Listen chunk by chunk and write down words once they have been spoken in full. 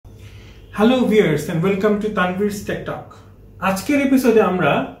Hello viewers and welcome to Tanvir's take টক। আজকের এপিসোডে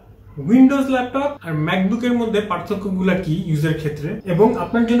আমরা উইন্ডোজ ল্যাপটপ আর ম্যাকবুকের মধ্যে পার্থক্যগুলো কি ইউজার ক্ষেত্রে এবং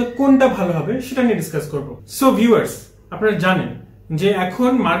আপনার জন্য কোনটা ভালো হবে সেটা নিয়ে ডিসকাস করব। সো ভিউয়ার্স, আপনারা জানেন যে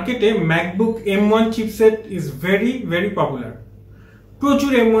এখন মার্কেটে MacBook M1 chipset is very very popular.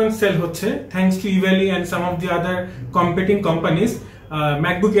 প্রচুর M1 সেল হচ্ছে thanks to Evaly and some of the other competing companies.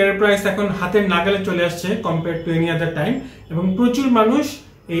 MacBook এর প্রাইস এখন হাতের নাগালে চলে আসছে compare to any other time, এবং প্রচুর মানুষ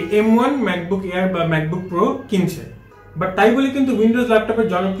এই M1 ম্যাকবুক এয়ার বা ম্যাকবুক প্রো কিনছে। বাট তাই বলে কিন্তু উইন্ডোজ ল্যাপটপের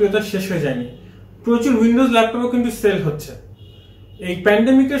জনপ্রিয়তা শেষ হয়ে যায়নি। প্রচুর উইন্ডোজ ল্যাপটপও কিন্তু সেল হচ্ছে। এই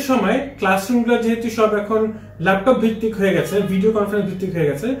প্যান্ডেমিকের সময় ক্লাসরুমগুলো যেহেতু সব এখন ল্যাপটপ ভিত্তিক হয়ে গেছে, ভিডিও কনফারেন্স ভিত্তিক হয়ে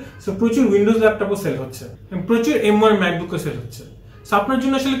গেছে, সো প্রচুর উইন্ডোজ ল্যাপটপও সেল হচ্ছে, প্রচুর M1 ম্যাকবুকও সেল হচ্ছে। সো আপনার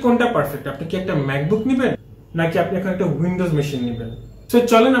জন্য আসলে কোনটা পারফেক্ট? আপনি কি একটা ম্যাকবুক নেবেন নাকি আপনি এখন একটা উইন্ডোজ মেশিন নেবেন? সো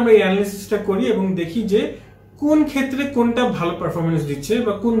চলেন আমরা এই অ্যানালিসিসটা করি এবং দেখি যে কোন ক্ষেত্রে কোনটা ভালো পারফরমেন্স দিচ্ছে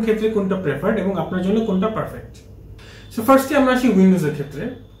বা কোন ক্ষেত্রে কোনটা প্রেফার্ড এবং আপনার জন্য কোনটা পারফেক্ট। সো ফার্স্টে আমরা আসি উইন্ডোজের ক্ষেত্রে।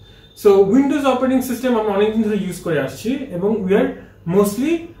 সো উইন্ডোজ অপারেটিং সিস্টেম আমরা অনেকদিন ধরে ইউজ করে আসছি এবং we are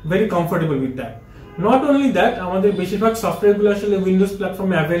mostly very comfortable with that. Not only that, আমাদের বেশিরভাগ সফটওয়্যারগুলো আসলে উইন্ডোজ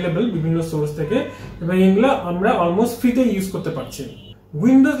প্ল্যাটফর্মে অ্যাভেলেবল বিভিন্ন সোর্স থেকে, এবং এগুলো আমরা অলমোস্ট ফ্রিতে ইউজ করতে পারছি।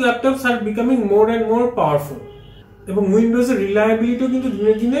 Windows laptops R becoming more and more powerful এবং উইন্ডোজের রিলায়েবিলিটিও কিন্তু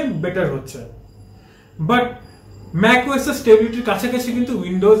দিনে দিনে বেটার হচ্ছে। বাট ম্যাক ওএস এর স্টেবিলিটির কাছাকাছি কিন্তু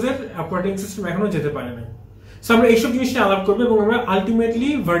উইন্ডোজের অপারেটিং সিস্টেম এখনো যেতে পারে না। সো আমরা এইসব জিনিস নিয়ে আলাপ করবো এবং আমরা আলটিমেটলি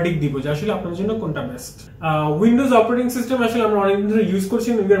ভার্ডিক্ট দিব যে আসলে আপনার জন্য কোনটা বেস্ট। উইন্ডোজ অপারেটিং সিস্টেম আসলে আমরা অনেকদিন ধরে ইউজ করছি,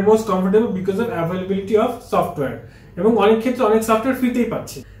 we are most comfortable because of availability of software, এবং অনেক ক্ষেত্রে অনেক সফটওয়্যার ফ্রিতেই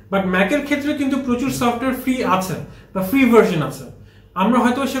পাচ্ছি। বাট ম্যাকের ক্ষেত্রে কিন্তু প্রচুর সফটওয়্যার ফ্রি আছে বা ফ্রি ভার্সন আছে, আমরা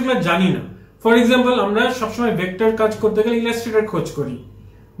হয়তো সেগুলো জানি না। ফর এক্সাম্পল, আমরা সবসময় ভেক্টর কাজ করতে গেলে ইলাস্ট্রেটর খোঁজ করি,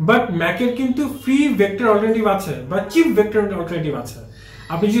 বাট ম্যাকের কিন্তু ফ্রি ভেক্টর অল্টারনেটিভ আছে বা চিপ ভেক্টর অল্টারনেটিভ আছে।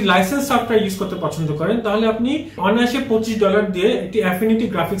 আপনি যদি লাইসেন্স সফটওয়্যার ইউজ করতে পছন্দ করেন তাহলে আপনি অনায়াসে $25 দিয়ে একটি অ্যাফিনিটি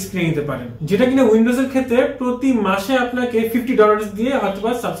গ্রাফিক্স কিনে নিতে পারেন, যেটা কিনা উইন্ডোজের ক্ষেত্রে প্রতি মাসে আপনাকে $50 দিয়ে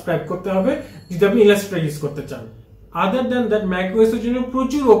অথবা সাবস্ক্রাইব করতে হবে যদি আপনি ইলাস্ট্রেটর ইউজ করতে চান। Other than that, Mac OS এর জন্য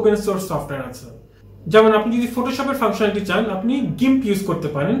প্রচুর ওপেন সোর্স সফটওয়্যার আছে। যেমন আপনি যদি ফটোশপের ফাংশনালিটি চান, আপনি গিম্প ইউজ করতে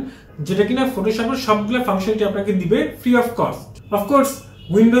পারেন, যেটা কিনা ফটোশপের সবগুলো ফাংশনালিটি আপনাকে দিবে ফ্রি অফ কস্ট। অফকোর্স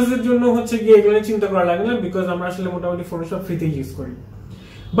উইন্ডোজের জন্য হচ্ছে গিয়ে এগুলো চিন্তা করা লাগে না, বিকজ আমরা আসলে মোটামুটি ফটোশপ ফ্রিতে ইউজ করি।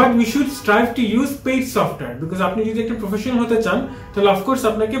 But we should strive to use paid software, because আপনি যদি একটা প্রফেশনাল হতে চান তাহলে অফকোর্স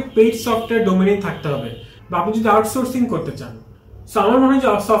আপনাকে পেইড সফটওয়্যার ডোমেনেই থাকতে হবে, বা আপনি যদি আউটসোর্সিং করতে চান। সো আমার মনে হয় যে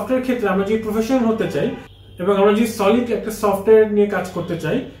সফটওয়্যার ক্ষেত্রে আমরা যদি প্রফেশনাল হতে চাই এবং আমরা যদি সলিড একটা সফটওয়্যার নিয়ে কাজ করতে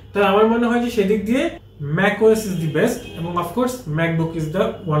চাই, তাহলে আমার মনে হয় যে সেদিক দিয়ে Mac OS is the best এবং of course MacBook is the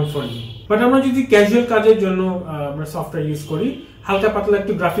one for you. But আমরা যদি ক্যাজুয়াল কাজের জন্য আমরা সফটওয়্যার ইউজ করি, হালকা পাতলা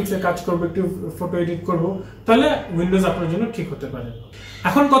একটু গ্রাফিক্সের কাজ করবো, একটু ফটো এডিট করবো, তাহলে উইন্ডোজ আপনার জন্য ঠিক হতে পারে।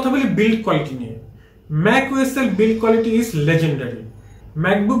 এখন কথা বলি বিল্ড কোয়ালিটি নিয়ে। ম্যাক ওএস এর build quality is legendary.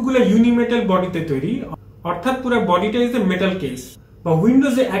 MacBook গুলো ইউনিমেটাল বডিতে তৈরি, অর্থাৎ পুরো বডিটা ইজ এ মেটাল কেস। বা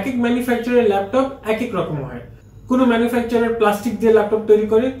উইন্ডোজে এক এক ম্যানুফ্যাকচারের ল্যাপটপ এক এক রকম হয়। কোনো ম্যানুফ্যাকচারার প্লাস্টিক দিয়ে ল্যাপটপ তৈরি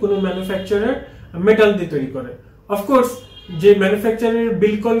করে, কোনো ম্যানুফ্যাকচারার মেটাল দিয়ে তৈরি করে। অফকোর্স যে ম্যানুফ্যাকচারের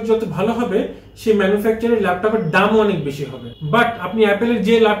বিল্ড কোয়ালিটি যত ভালো হবে, সেই ম্যানুফ্যাকচারের ল্যাপটপের দামও অনেক বেশি হবে। বাট আপনি অ্যাপেলের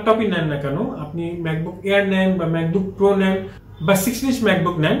যে ল্যাপটপই নেন না কেন, আপনি ম্যাকবুক এয়ার নেন বা ম্যাকবুক প্রো নেন বা 16 ইঞ্চ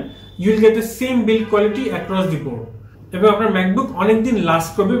ম্যাকবুক নেন, you will get the same build quality across the board, এবং আপনার ম্যাকবুক অনেকদিন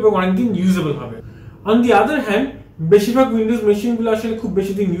লাস্ট করবে এবং অনেকদিন ইউজেবল হবে। অন দি আদার হ্যান্ড, বেশিরভাগ উইন্ডোজ মেশিনগুলো আসলে খুব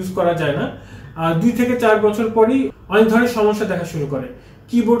বেশি দিন ইউজ করা যায় না। 2 থেকে 4 বছর পরই অনেক ধরনের সমস্যা দেখা শুরু করে।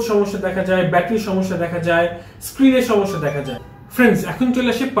 কিবোর্ড সমস্যা দেখা যায়, ব্যাটারির সমস্যা দেখা যায়, স্ক্রিনের সমস্যা দেখা যায়। ফ্রেন্ডস, এখন চলে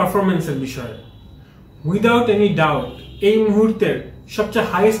আসে পারফরমেন্সের বিষয়ে। উইদাউট এনি ডাউট এই মুহূর্তের সবচেয়ে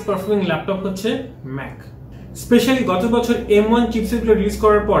হাইয়েস্ট পারফর্মিং ল্যাপটপ হচ্ছে ম্যাক। স্পেশালি গত বছর M1 চিপসেটগুলো রিলিজ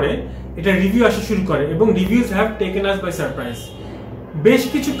করার পরে এটা রিভিউ আসা শুরু করে এবং reviews have taken us by surprise. বেশ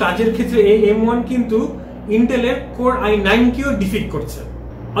কিছু কাজের ক্ষেত্রে এই M1 কিন্তু ইন্টেলের কোর i9 কেও ডিফিট করছে।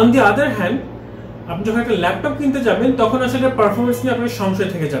 অন দি আদার হ্যান্ড, আপনি যখন একটা ল্যাপটপ কিনতে যাবেন তখন আসলে পারফরমেন্স নিয়ে আপনার সংশয়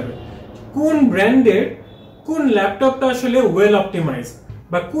থেকে যাবে। কোন ব্র্যান্ডের কোন ল্যাপটপটা আসলে ওয়েল অপটিমাইজড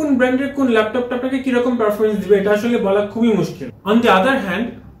বা কোন ব্র্যান্ডের কোন ল্যাপটপটা আপনাকে কিরকম পারফরমেন্স দিবে, এটা আসলে বলা খুবই মুশকিল। On the other hand,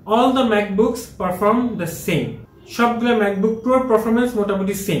 all the ম্যাকবুকস perform the same. সবগুলো ম্যাকবুক প্রোর পারফরমেন্স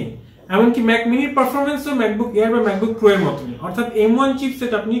মোটামুটি সেম, এমনকি ম্যাক মিনির পারফরমেন্সও ম্যাকবুক এয়ার বা ম্যাকবুক প্রো এর মতনই। অর্থাৎ M1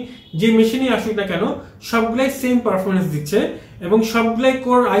 চিপসেট আপনি যে মেশিনে আসুক না কেন, সবগুলাই সেম পারফরমেন্স দিচ্ছে এবং সবগুলাই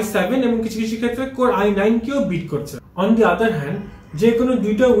কোর i7 এবং কিছু কিছু ক্ষেত্রে কোর i9 কেও বিট করছে। অন দি আদার হ্যান্ড, যে কোনো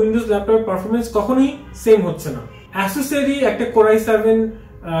দুইটা উইন্ডোজ ল্যাপটপের পারফরমেন্স কখনোই সেম হচ্ছে না। অ্যাসোসেরই একটা কোর i7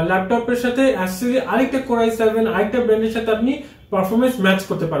 ল্যাপটপের সাথে অ্যাসোসেরই আরেকটা কোর i7 আরেকটা ব্র্যান্ডের সাথে আপনি পারফরমেন্স ম্যাচ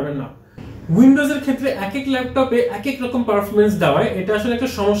করতে পারবেন না। উইন্ডোজের ক্ষেত্রে এক এক ল্যাপটপে এক এক রকম পারফরমেন্স দেওয়ায় এটা আসলে একটা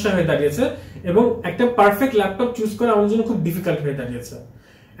সমস্যা হয়ে দাঁড়িয়েছে এবং একটা পারফেক্ট ল্যাপটপ চুজ করা আমাদের জন্য খুব ডিফিকাল্ট হয়ে দাঁড়িয়েছে।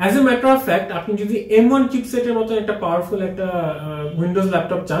 As a matter of fact, আপনি যদি M1 চিপসেটের মতো একটা পাওয়ারফুল একটা উইন্ডোজ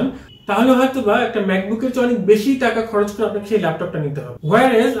ল্যাপটপ চান, তাহলে হয়তো বা একটা ম্যাকবুকের চেয়ে অনেক বেশি টাকা খরচ করে আপনাকে সেই ল্যাপটপটা নিতে হবে।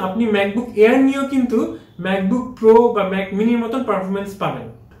 হোয়ারএজ আপনি ম্যাকবুক এয়ার নিয়েও কিন্তু ম্যাকবুক প্রো বা ম্যাক মিনির মতন পারফরমেন্স পাবেন।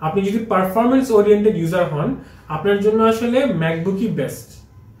 আপনি যদি পারফরমেন্স ওরিয়েন্টেড ইউজার হন, আপনার জন্য আসলে ম্যাকবুকই বেস্ট।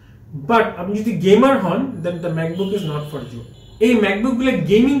 বাট আপনি যদি গেমার হন, দেন the MacBook is not for you. এই ম্যাকবুক গুলো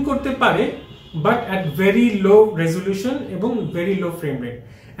গেমিং করতে পারে, but at very low resolution এবং very low frame rate.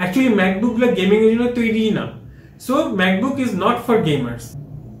 Actually MacBook গুলো গেমিং এর জন্য তৈরি না, so MacBook is not for gamers.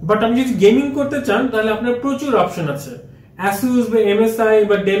 But আপনি যদি গেমিং করতে চান, তাহলে আপনার প্রচুর অপশন আছে। Asus বা MSI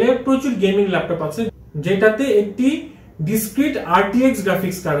বা Dell এর প্রচুর গেমিং ল্যাপটপ আছে, যেটাতে একটি ডিসক্রিট RTX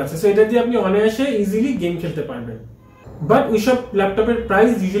গ্রাফিক্স কার্ড আছে, সো এটা দিয়ে আপনি অনায়াসে ইজিলি গেম খেলতে পারবেন। বাট ওইসব ল্যাপটপের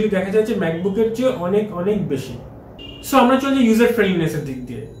প্রাইস ইউজুয়ালি দেখা যাচ্ছে ম্যাকবুকের চেয়ে অনেক অনেক বেশি। সো আমরা চলে যাই ইউজার ফ্রেন্ডলিনেস এর দিক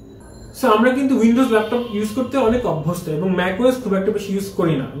দিয়ে। সো আমরা কিন্তু উইন্ডোজ ল্যাপটপ ইউজ করতে অনেক অভ্যস্ত এবং ম্যাকওএস খুব একটা বেশি ইউজ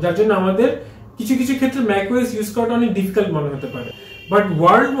করি না, যার জন্য আমাদের কিছু কিছু ক্ষেত্রে ম্যাকওএস ইউজ করাটা অনেক ডিফিকাল্ট মনে হতে পারে। But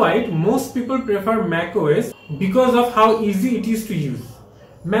worldwide, most people prefer macOS because of how easy it is to use.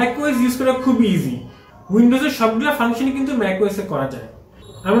 macOS use করা খুব ইজি। উইন্ডোজের সবগুলা ফাংশনই কিন্তু macOS এ করা যায়।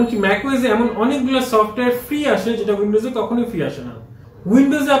 এমনকি macOS এ এমন অনেকগুলো সফটওয়্যার ফ্রি আসে যেটা উইন্ডোজে কখনোই ফ্রি আসে না।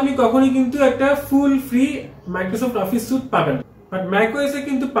 উইন্ডোজে আপনি কখনোই কিন্তু একটা full free Microsoft office sweet পাবেন, বাট macOS এ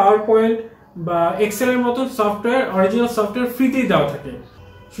কিন্তু পাওয়ার পয়েন্ট বা এক্সেল এর মতো সফটওয়্যার, অরিজিনাল সফটওয়্যার ফ্রিতেই দেওয়া থাকে।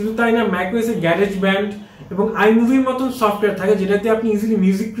 শুধু তাই না, macOS এ গ্যারেজ ব্যান্ড এবং iMovie মতন সফটওয়্যার থাকে, যেটাতে আপনি ইজিলি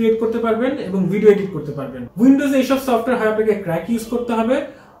মিউজিক ক্রিয়েট করতে পারবেন এবং ভিডিও এডিট করতে পারবেন। উইন্ডোজে এইসব সফটওয়্যার হয় আপনাকে ক্র্যাক ইউজ করতে হবে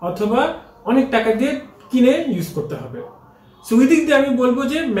অথবা অনেক টাকা দিয়ে কিনে ইউজ করতে হবে। সো ওই দিক দিয়ে আমি বলবো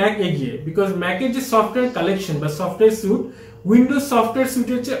যে ম্যাক এগিয়ে, বিকজ ম্যাকের যে সফটওয়্যার কালেকশন বা সফটওয়্যার স্যুট উইন্ডোজ সফটওয়্যার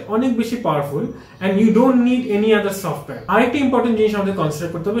স্যুটের চেয়ে অনেক বেশি powerful, and you don't need any other software. আরেকটা ইম্পর্টেন্ট জিনিস আমাদের কনসিডার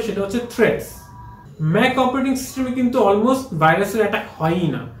করতে হবে, সেটা হচ্ছে থ্রেটস। ম্যাক অপারেটিং সিস্টেমে কিন্তু অলমোস্ট ভাইরাসের অ্যাটাক হয়ই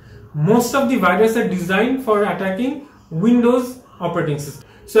না। Most of the viruses are designed for attacking Windows operating system.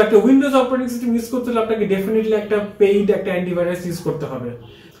 So একটা Windows operating system ইউজ করতে হলে আপনাকে ডেফিনেটলি একটা পেইড একটা অ্যান্টিভাইরাস ইউজ করতে হবে,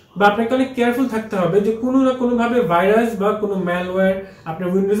 বা আপনাকে অনেক কেয়ারফুল থাকতে হবে যে কোনো না কোনো ভাবে ভাইরাস বা কোনো ম্যালওয়্যার আপনার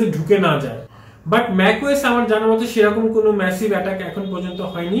উইন্ডোজে ঢুকে না যায়। বাট ম্যাকওএস আমার জানা মতে সেরকম কোনো ম্যাসিভ অ্যাটাক এখন পর্যন্ত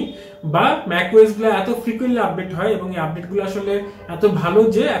হয়নি, বা ম্যাকওএস গুলো এত ফ্রিকুয়েন্টলি আপডেট হয় এবং এই আপডেট গুলো আসলে এত ভালো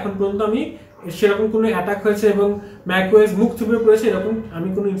যে এখন পর্যন্ত আমি সেরকম কোনো অ্যাটাক হয়েছে এবং ম্যাকওএস মুখ থুবড়ে পড়েছে এরকম আমি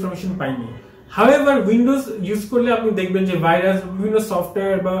কোনো ইনফরমেশন পাইনি। হাউএভার উইন্ডোজ ইউজ করলে আপনি দেখবেন যে ভাইরাস, বিভিন্ন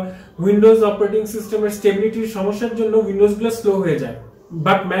সফটওয়্যার বা উইন্ডোজ অপারেটিং সিস্টেমের স্টেবিলিটির সমস্যার জন্য উইন্ডোজ গুলো স্লো হয়ে যায়।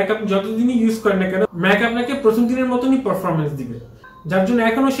 বাট ম্যাক আপনি যতদিনই ইউজ করেন না কেন, ম্যাক আপনাকে প্রথম দিনের মতনই পারফরমেন্স দিবে, যার জন্য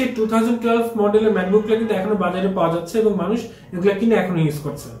এখনো সেই 2012 মডেলের ম্যাকবুকগুলো কিন্তু এখনো বাজারে পাওয়া যাচ্ছে এবং মানুষ এগুলো কিনে এখনো ইউজ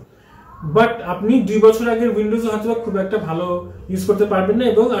করছে। বাট আপনি 2 বছর আগের উইন্ডোজ হয়তো খুব একটা ভালো ইউজ করতে পারবেন না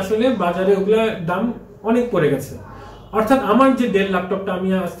এবং আসলে বাজারে ওগুলা দাম অনেক পড়ে গেছে। অর্থাৎ আমার যে ডেল ল্যাপটপটা আমি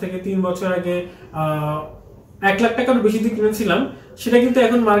আজ থেকে 3 বছর আগে 1 লাখ টাকার বেশি দিয়ে কিনেছিলাম, সেটা কিন্তু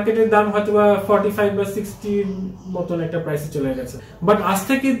এখন মার্কেটের দাম হয়তো 45 বা 60 মতন একটা প্রাইসে চলে গেছে। বাট আজ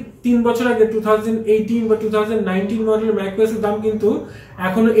থেকে 3 বছর আগে 2018 বা 2019 মডেলের ম্যাকওএস এর দাম কিন্তু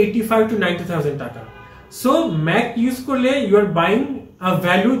এখনো 85 to 90,000 টাকা। সো ম্যাক ইউজ করলে ইউ আর বাইং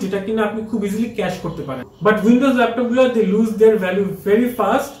ভ্যালু যেটা কিনা আপনি খুব ইজিলি ক্যাশ করতে পারেন। বাট উইন্ডোজ ল্যাপটপ গুলো দে লুজ দেয়ার ভ্যালু ভেরি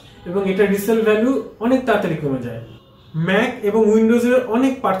ফাস্ট এবং এটা রিসেল ভ্যালু অনেক তাড়াতাড়ি কমে যায়। ম্যাক এবং উইন্ডোজের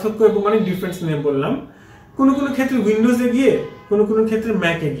অনেক পার্থক্য এবং অনেক ডিফারেন্স নিয়ে বললাম। কোনো কোনো ক্ষেত্রে উইন্ডোজে গিয়ে কোনো কোনো ক্ষেত্রে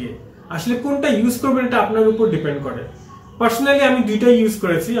ম্যাকে গিয়ে আসলে কোনটা ইউজ করবেন এটা আপনার উপর ডিপেন্ড করে। পার্সোনালি আমি দুইটাই ইউজ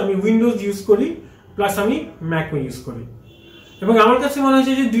করেছি, আমি উইন্ডোজ ইউজ করি প্লাস আমি ম্যাকও ইউজ করি এবং আমার কাছে মনে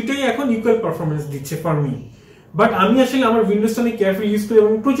হচ্ছে যে দুইটাই এখন ইকুয়াল পারফরমেন্স দিচ্ছে ফর মি। বাট আমি আসলে আমার উইন্ডোজটা অনেক কেয়ারফুল ইউজ করি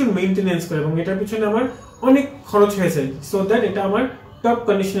এবং প্রচুর মেইনটেনেন্স করি এবং এটার পিছনে আমার অনেক খরচ হয়েছে, সো দ্যাট এটা আমার টপ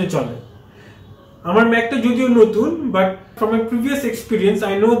কন্ডিশনে চলে। আমার ম্যাকটা যদিও নতুন, but from my previous experience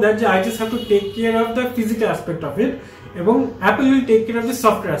I know that যে I just have to take care of the physical aspect of it এবং Apple will take care of the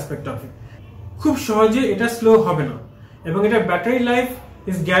software aspect of it. খুব সহজে এটা স্লো হবে না এবং এটা battery life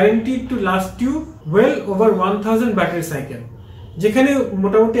is guaranteed to last you well over 1000 battery cycle, যেখানে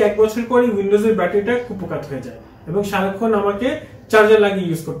মোটামুটি 1 বছর পরে উইন্ডোজের ব্যাটারিটা কুপোকাত হয়ে যায় এবং সারাক্ষণ আমাকে চার্জার লাগিয়ে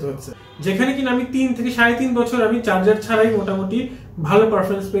ইউজ করতে হচ্ছে, যেখানে কিনা আমি 3 থেকে 3.5 বছর আমি চার্জার ছাড়াই মোটামুটি ভালো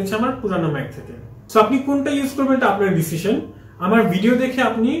পারফরমেন্স পেয়েছি আমার পুরানো ম্যাক থেকে। সো আপনি কোনটা ইউজ করবেন এটা আপনার ডিসিশন। আমার ভিডিও দেখে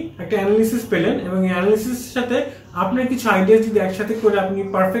আপনি একটা অ্যানালিসিস পেলেন এবং এই অ্যানালিসিসের সাথে আপনার কিছু আইডিয়া যদি একসাথে করে আপনি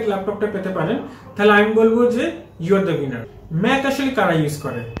পারফেক্ট ল্যাপটপটা পেতে পারেন, তাহলে আমি বলবো যে you are the winner. Mac আসলে কারা ইউজ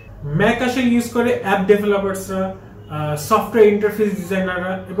করে? ম্যাক আসলে ইউজ করে অ্যাপ ডেভেলপারসরা, সফটওয়্যার ইন্টারফেস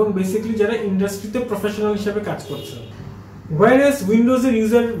ডিজাইনাররা এবং বেসিক্যালি যারা ইন্ডাস্ট্রিতে প্রফেশনাল হিসেবে কাজ করছে। Whereas উইন্ডোজের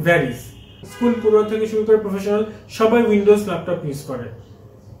ইউজার ভ্যারিজ, স্কুল পড়ুয়া থেকে শুরু করে প্রফেশনাল সবাই উইন্ডোজ ল্যাপটপ ইউজ করে।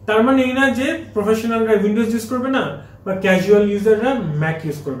 তার মানে এই না যে প্রফেশনালরা উইন্ডোজ ইউজ করবে না বা ক্যাজুয়াল ইউজাররা ম্যাক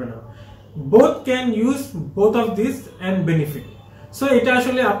ইউজ করবে না। Both can use both of this and benefit. So এটা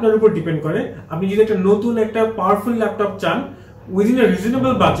আসলে আপনার উপর ডিপেন্ড করে। আপনি যদি একটা নতুন একটা পাওয়ারফুল ল্যাপটপ চান উইদিন এ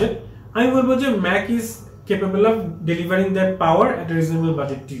রিজনেবল বাজেট, আমি বলবো যে Mac is capable of delivering that power at a reasonable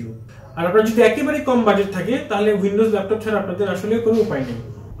budget to you। আর আপনার যদি একেবারে কম বাজেট থাকে তাহলে উইন্ডোজ ল্যাপটপ ছাড়া আপনাদের আসলে কোনো উপায় নেই।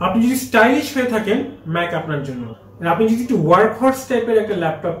 আপনি যদি স্টাইলিশ হয়ে থাকেন ম্যাক আপনার জন্য। আর আপনি যদি একটু ওয়ার্ক হর্স টাইপের একটা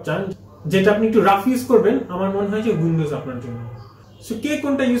ল্যাপটপ চান যেটা আপনি একটু রাফ ইউজ করবেন, আমার মনে হয় যে উইন্ডোজ আপনার জন্য। সো কে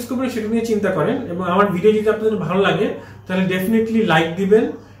কোনটা ইউজ করবেন সেটা নিয়ে চিন্তা করেন, এবং আমার ভিডিও যদি আপনাদের ভালো লাগে তাহলে ডেফিনেটলি লাইক দিবেন,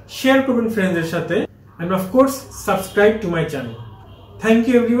 শেয়ার করবেন ফ্রেন্ডসদের সাথে, and of course subscribe to my channel. Thank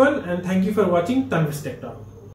you everyone, and thank you for watching Tanvir's Tech Talk.